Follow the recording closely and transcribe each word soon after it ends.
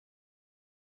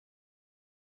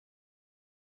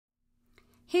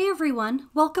Hey everyone,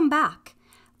 welcome back.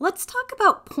 Let's talk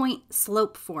about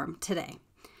point-slope form today.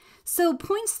 So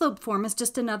point-slope form is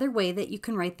just another way that you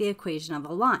can write the equation of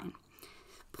a line.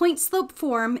 Point-slope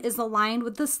form is a line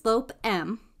with the slope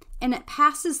m, and it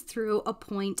passes through a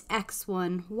point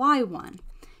x1, y1.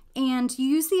 And you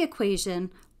use the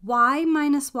equation y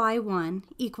minus y1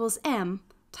 equals m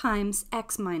times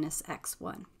x minus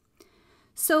x1.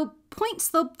 So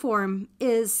point-slope form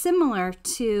is similar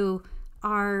to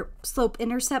our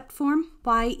slope-intercept form,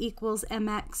 y equals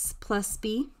mx plus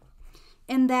b,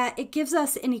 in that it gives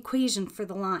us an equation for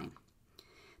the line.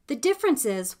 The difference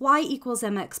is y equals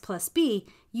mx plus b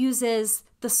uses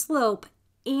the slope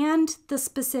and the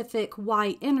specific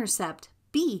y-intercept,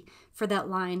 b, for that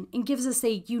line and gives us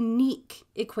a unique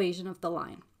equation of the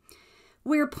line.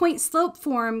 Where point-slope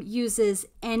form uses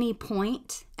any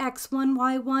point, x1,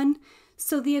 y1,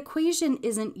 so the equation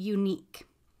isn't unique.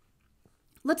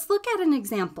 Let's look at an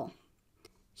example.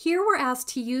 Here we're asked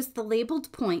to use the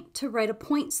labeled point to write a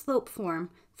point-slope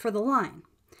form for the line.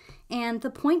 And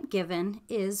the point given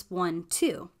is 1,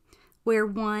 2, where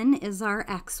 1 is our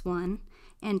x1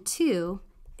 and 2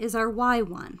 is our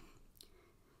y1.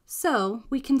 So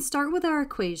we can start with our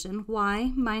equation,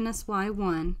 y minus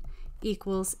y1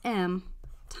 equals m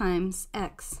times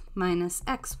x minus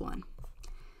x1.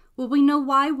 Well, we know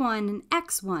y1 and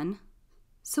x1,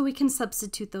 so we can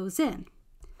substitute those in.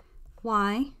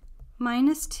 Y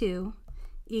minus 2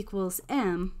 equals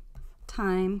m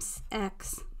times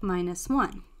x minus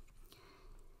 1.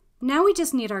 Now we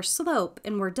just need our slope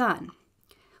and we're done.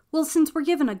 Well, since we're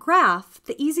given a graph,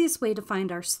 the easiest way to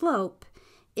find our slope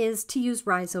is to use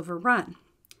rise over run.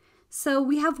 So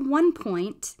we have one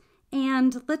point,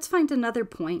 and let's find another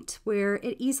point where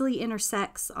it easily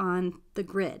intersects on the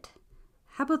grid.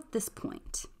 How about this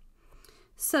point?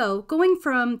 So going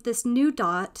from this new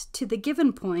dot to the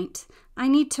given point, I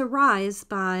need to rise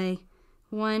by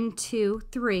 1, 2,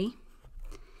 3,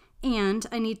 and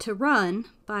I need to run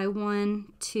by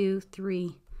 1, 2,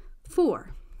 3, 4.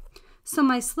 So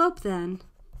my slope then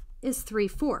is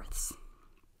 3/4.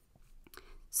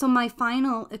 So my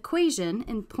final equation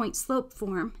in point-slope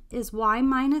form is y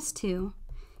minus 2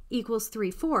 equals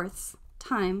 3/4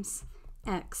 times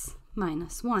x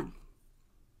minus 1.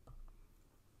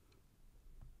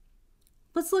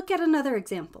 Let's look at another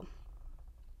example.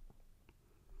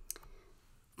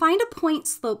 Find a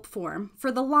point-slope form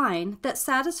for the line that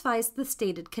satisfies the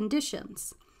stated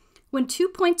conditions. When 2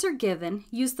 points are given,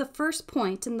 use the first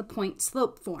point in the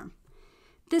point-slope form.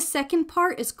 This second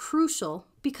part is crucial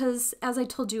because, as I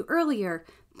told you earlier,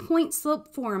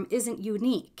 point-slope form isn't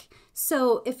unique.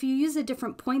 So if you use a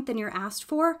different point than you're asked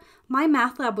for, my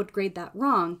math lab would grade that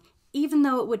wrong, even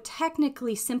though it would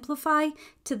technically simplify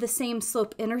to the same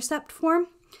slope-intercept form.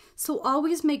 So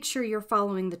always make sure you're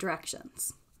following the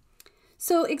directions.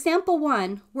 So example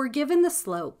 1, we're given the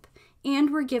slope and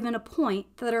we're given a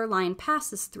point that our line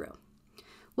passes through.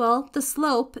 Well, the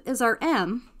slope is our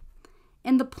m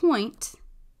and the point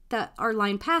that our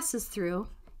line passes through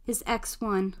is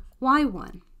x1,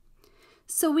 y1.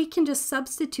 So we can just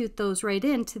substitute those right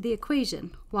into the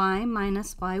equation. Y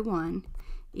minus y1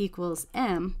 equals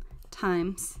m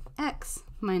times x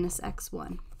minus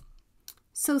x1.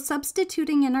 So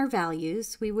substituting in our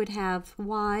values, we would have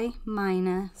y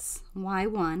minus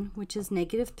y1, which is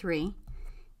 -3,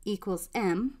 equals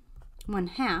m,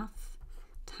 1/2,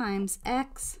 times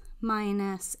x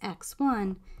minus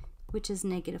x1, which is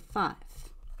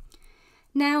 -5.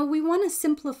 Now we want to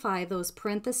simplify those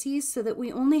parentheses so that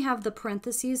we only have the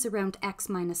parentheses around x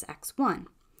minus x1.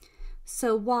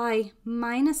 So y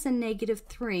minus a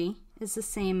 -3 is the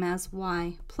same as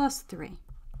y plus 3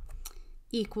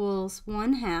 equals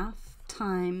 1/2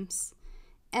 times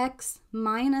x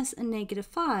minus a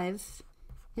 -5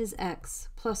 is x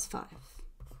plus 5.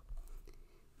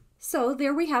 So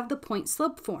there we have the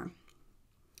point-slope form.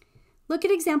 Look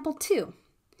at example 2.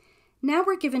 Now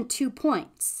we're given 2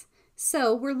 points.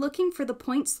 So we're looking for the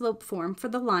point-slope form for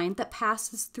the line that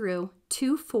passes through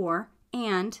 2, 4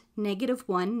 and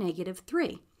 -1,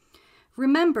 -3.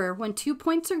 Remember, when 2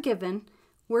 points are given,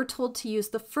 we're told to use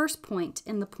the first point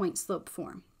in the point-slope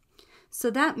form. So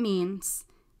that means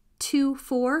 2,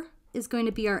 4 is going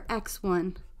to be our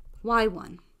x1,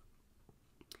 y1.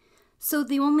 So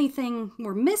the only thing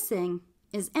we're missing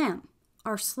is m,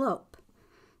 our slope.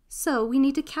 So we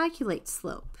need to calculate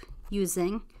slope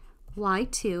using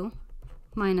y2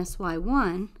 minus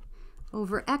y1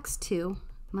 over x2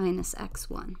 minus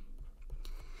x1.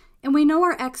 And we know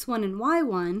our x1 and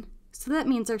y1, so that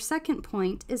means our second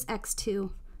point is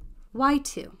x2,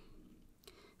 y2.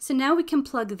 So now we can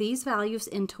plug these values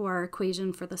into our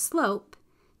equation for the slope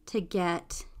to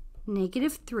get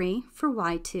 -3 for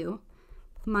y2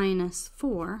 minus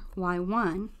 4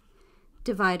 y1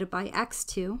 divided by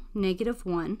x2,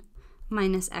 -1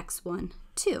 minus x1,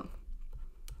 2.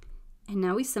 And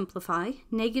now we simplify.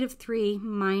 -3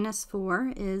 minus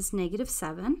 4 is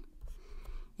 -7.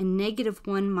 And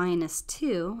 -1 minus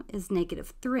 2 is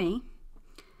 -3.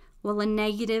 Well, a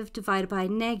negative divided by a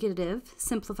negative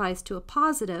simplifies to a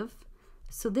positive,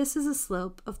 so this is a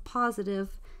slope of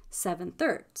positive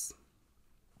 7/3.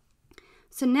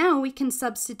 So now we can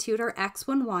substitute our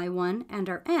x1, y1, and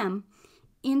our m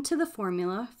into the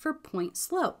formula for point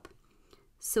slope.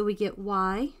 So we get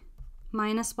y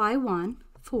minus y1,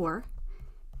 4,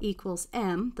 equals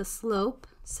m, the slope,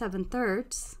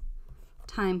 7/3,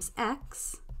 times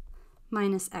x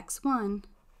minus x1,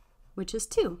 which is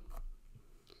 2.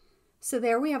 So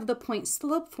there we have the point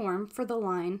slope form for the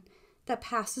line that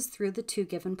passes through the two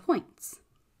given points.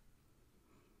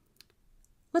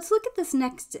 Let's look at this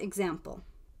next example.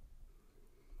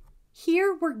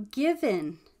 Here we're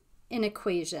given an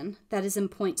equation that is in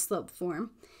point slope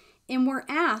form, and we're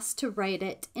asked to write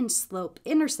it in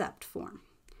slope-intercept form.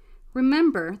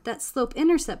 Remember that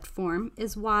slope-intercept form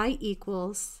is y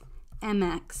equals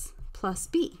mx plus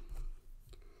b.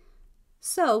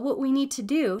 So what we need to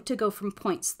do to go from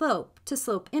point slope to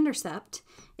slope-intercept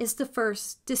is to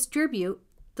first distribute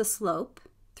the slope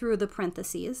through the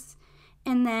parentheses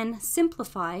and then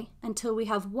simplify until we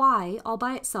have y all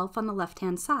by itself on the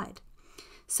left-hand side.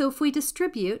 So if we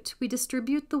distribute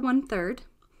the 1/3.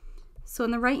 So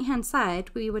on the right-hand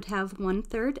side, we would have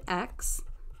 1/3 x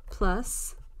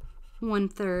plus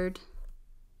 1/3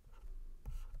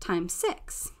 times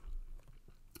 6.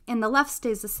 And the left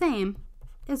stays the same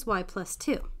as y plus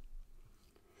 2.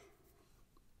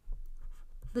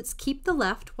 Let's keep the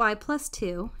left, y plus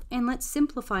 2, and let's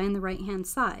simplify on the right-hand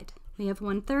side. We have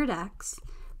 1/3 x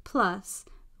plus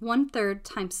 1/3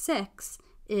 times 6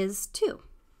 is 2.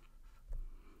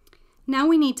 Now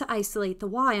we need to isolate the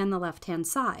y on the left-hand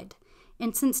side.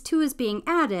 And since 2 is being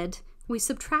added, we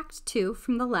subtract 2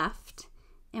 from the left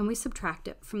and we subtract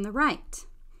it from the right.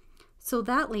 So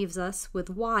that leaves us with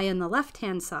y on the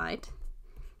left-hand side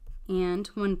and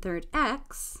 1/3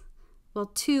 x. Well,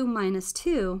 2 minus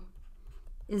 2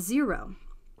 is 0.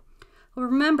 Well,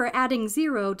 remember, adding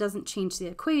 0 doesn't change the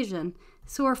equation,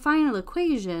 so our final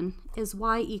equation is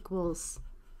y equals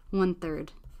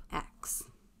 1/3 x.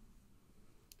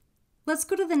 Let's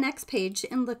go to the next page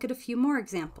and look at a few more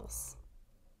examples.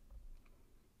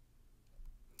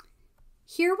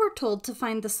 Here we're told to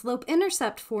find the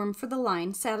slope-intercept form for the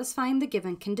line satisfying the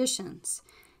given conditions.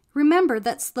 Remember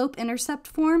that slope-intercept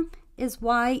form is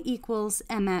y equals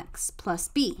mx plus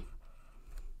b.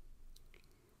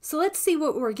 So let's see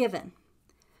what we're given.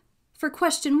 For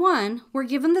question 1, we're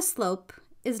given the slope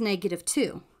is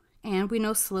 -2, and we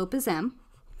know slope is m,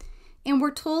 and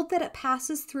we're told that it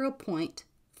passes through a point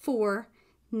 4,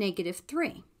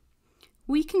 -3.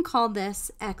 We can call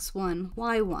this x1,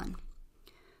 y1.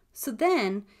 So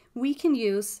then we can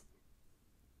use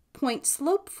point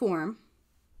slope form,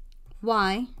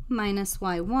 y minus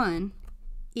y1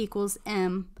 equals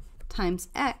m times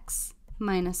x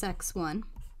minus x1.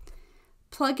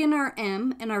 Plug in our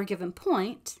m and our given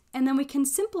point, and then we can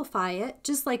simplify it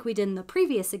just like we did in the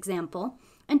previous example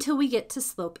until we get to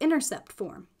slope-intercept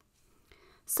form.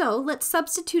 So let's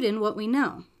substitute in what we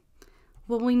know.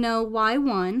 Well, we know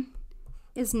y1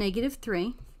 is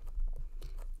 -3.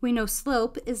 We know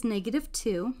slope is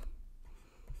 -2,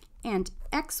 and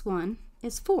x1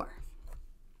 is 4.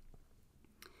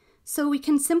 So we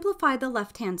can simplify the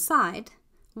left-hand side.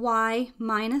 Y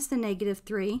minus the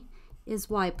 -3 is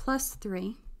y plus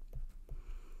 3.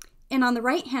 And on the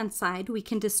right-hand side, we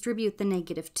can distribute the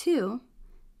 -2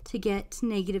 to get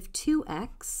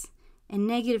 -2x, and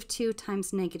 -2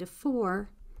 times -4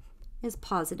 is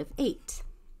 +8.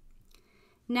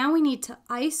 Now we need to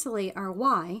isolate our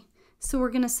y, so we're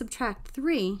going to subtract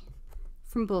 3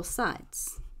 from both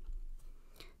sides.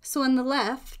 So on the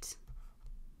left,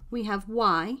 we have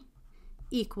y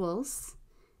equals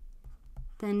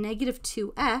then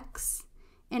 -2x,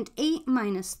 and 8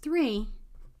 minus 3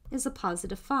 is a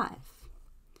 +5.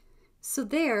 So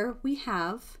there we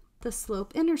have the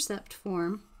slope-intercept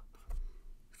form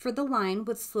for the line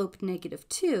with slope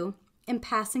 -2 and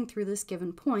passing through this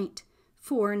given point,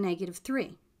 4,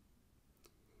 -3.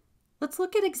 Let's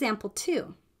look at example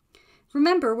 2.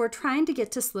 Remember, we're trying to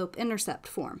get to slope-intercept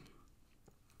form.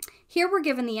 Here we're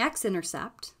given the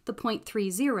x-intercept, the point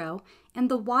 3, 0, and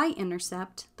the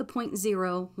y-intercept, the point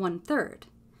 0, 1/3.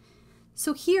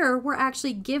 So here we're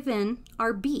actually given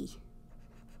our b.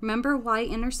 Remember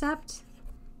y-intercept?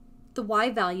 The y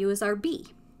value is our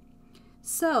b.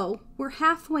 So we're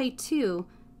halfway to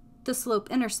the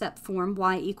slope-intercept form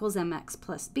y equals mx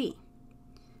plus b.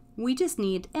 We just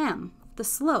need m, the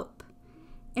slope.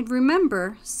 And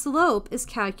remember, slope is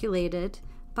calculated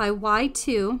by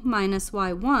y2 minus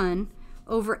y1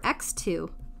 over x2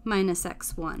 minus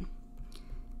x1.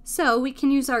 So we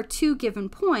can use our two given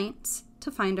points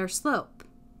to find our slope.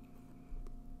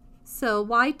 So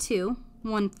y2,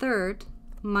 1/3,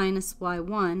 minus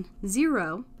y1,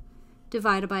 0,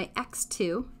 divided by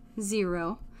x2,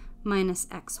 0, minus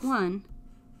x1,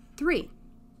 3.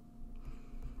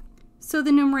 So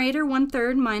the numerator,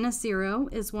 1/3 minus 0,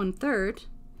 is 1/3,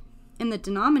 and the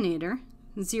denominator,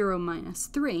 0 minus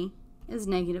 3, is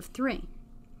 -3.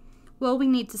 Well, we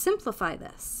need to simplify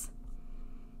this.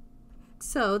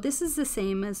 So this is the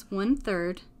same as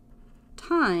 1/3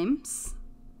 times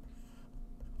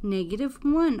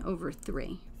 -1 over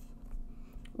 3,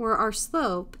 or our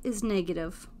slope is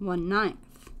 -1/9.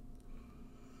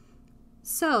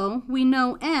 So we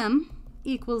know m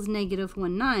equals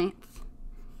 -1/9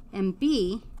 and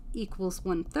b equals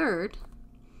 1/3.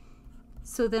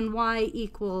 So then y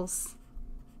equals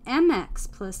mx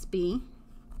plus b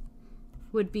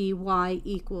would be y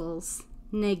equals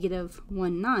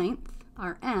 -1/9,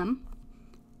 our m,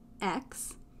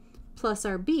 x, plus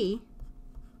our b,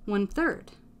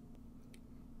 1/3.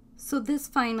 So this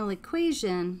final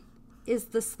equation is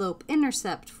the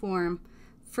slope-intercept form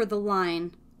for the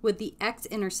line with the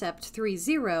x-intercept 3,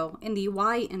 0 and the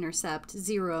y-intercept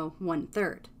 0,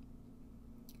 1/3.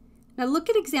 Now look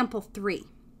at example 3.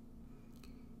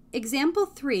 Example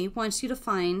 3 wants you to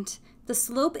find the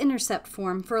slope-intercept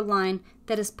form for a line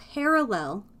that is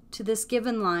parallel to this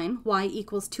given line, y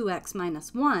equals 2x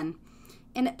minus 1,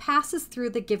 and it passes through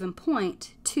the given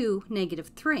point, 2,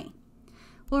 -3.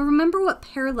 Well, remember what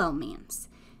parallel means.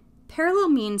 Parallel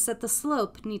means that the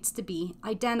slope needs to be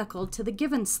identical to the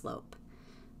given slope.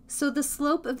 So the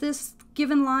slope of this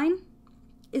given line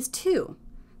is 2.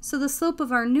 So the slope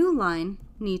of our new line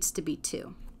needs to be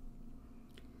 2.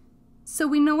 So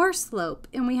we know our slope,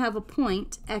 and we have a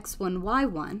point, x1,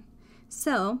 y1.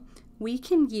 So we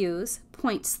can use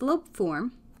point slope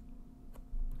form,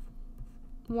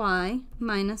 y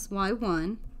minus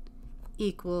y1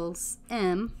 equals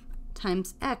m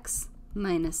times x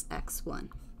minus x1.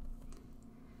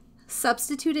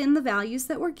 Substitute in the values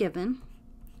that were given.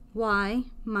 Y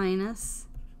minus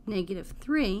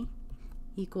 -3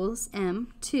 equals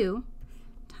m2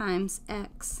 times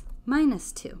x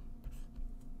minus 2.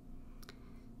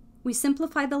 We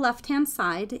simplify the left-hand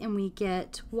side and we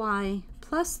get y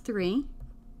plus 3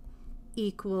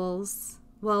 equals,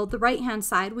 well, the right-hand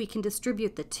side we can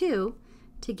distribute the 2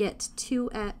 to get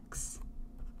 2x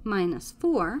minus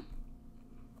 4.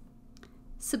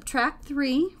 Subtract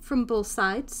 3 from both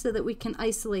sides so that we can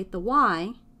isolate the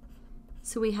y.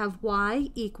 So we have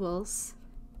y equals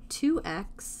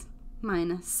 2x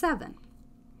minus 7.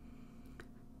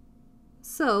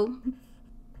 So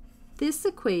this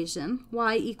equation,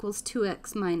 y equals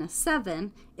 2x minus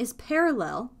 7, is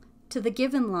parallel to the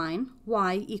given line,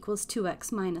 y equals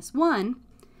 2x minus 1,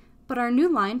 but our new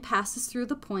line passes through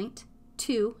the point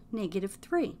 2,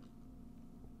 -3.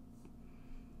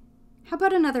 How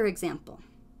about another example?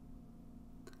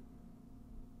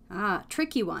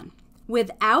 Tricky one.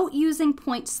 Without using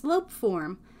point slope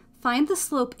form, find the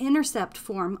slope-intercept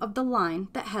form of the line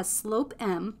that has slope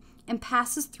m and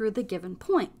passes through the given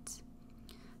point.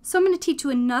 So I'm going to teach you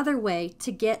another way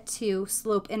to get to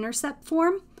slope-intercept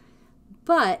form,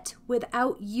 but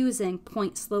without using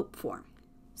point slope form.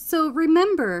 So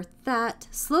remember that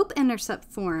slope-intercept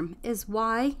form is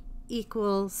y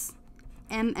equals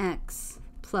mx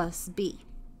plus b.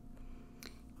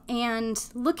 And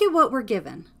look at what we're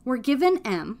given. We're given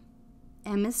m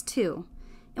is 2,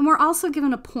 and we're also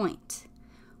given a point.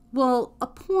 Well, a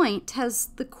point has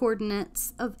the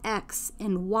coordinates of x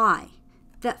and y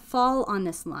that fall on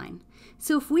this line.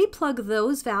 So if we plug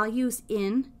those values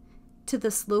in to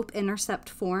the slope-intercept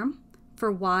form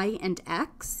for y and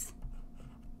x,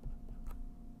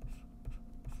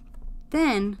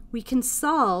 then we can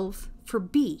solve for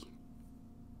b.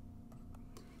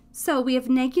 So we have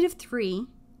 -3,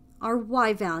 our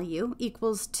y value,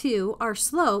 equals 2, our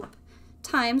slope,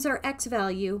 times our x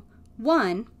value,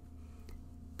 1,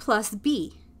 plus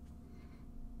b.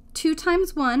 2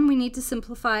 times 1, we need to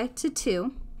simplify to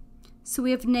 2. So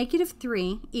we have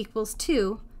 -3 equals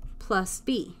 2 plus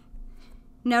b.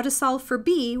 Now to solve for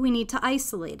b, we need to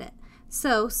isolate it.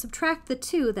 So subtract the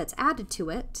 2 that's added to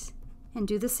it, and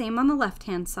do the same on the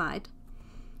left-hand side.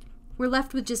 We're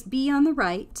left with just b on the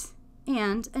right,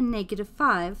 and a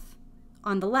 -5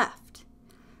 on the left.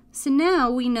 So now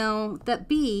we know that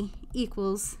b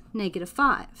equals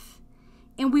 -5.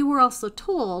 And we were also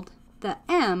told the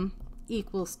m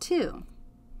equals 2.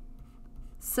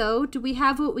 So do we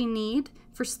have what we need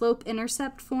for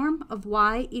slope-intercept form of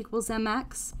y equals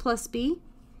mx plus b?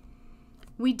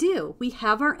 We do. We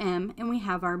have our m and we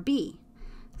have our b.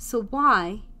 So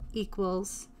y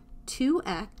equals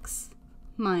 2x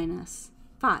minus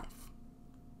 5.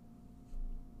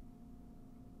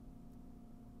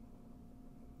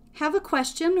 Have a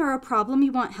question or a problem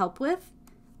you want help with?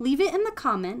 Leave it in the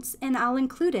comments and I'll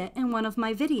include it in one of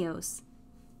my videos.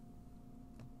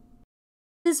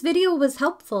 If this video was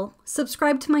helpful,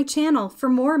 subscribe to my channel for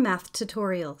more math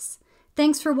tutorials.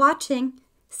 Thanks for watching.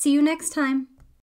 See you next time.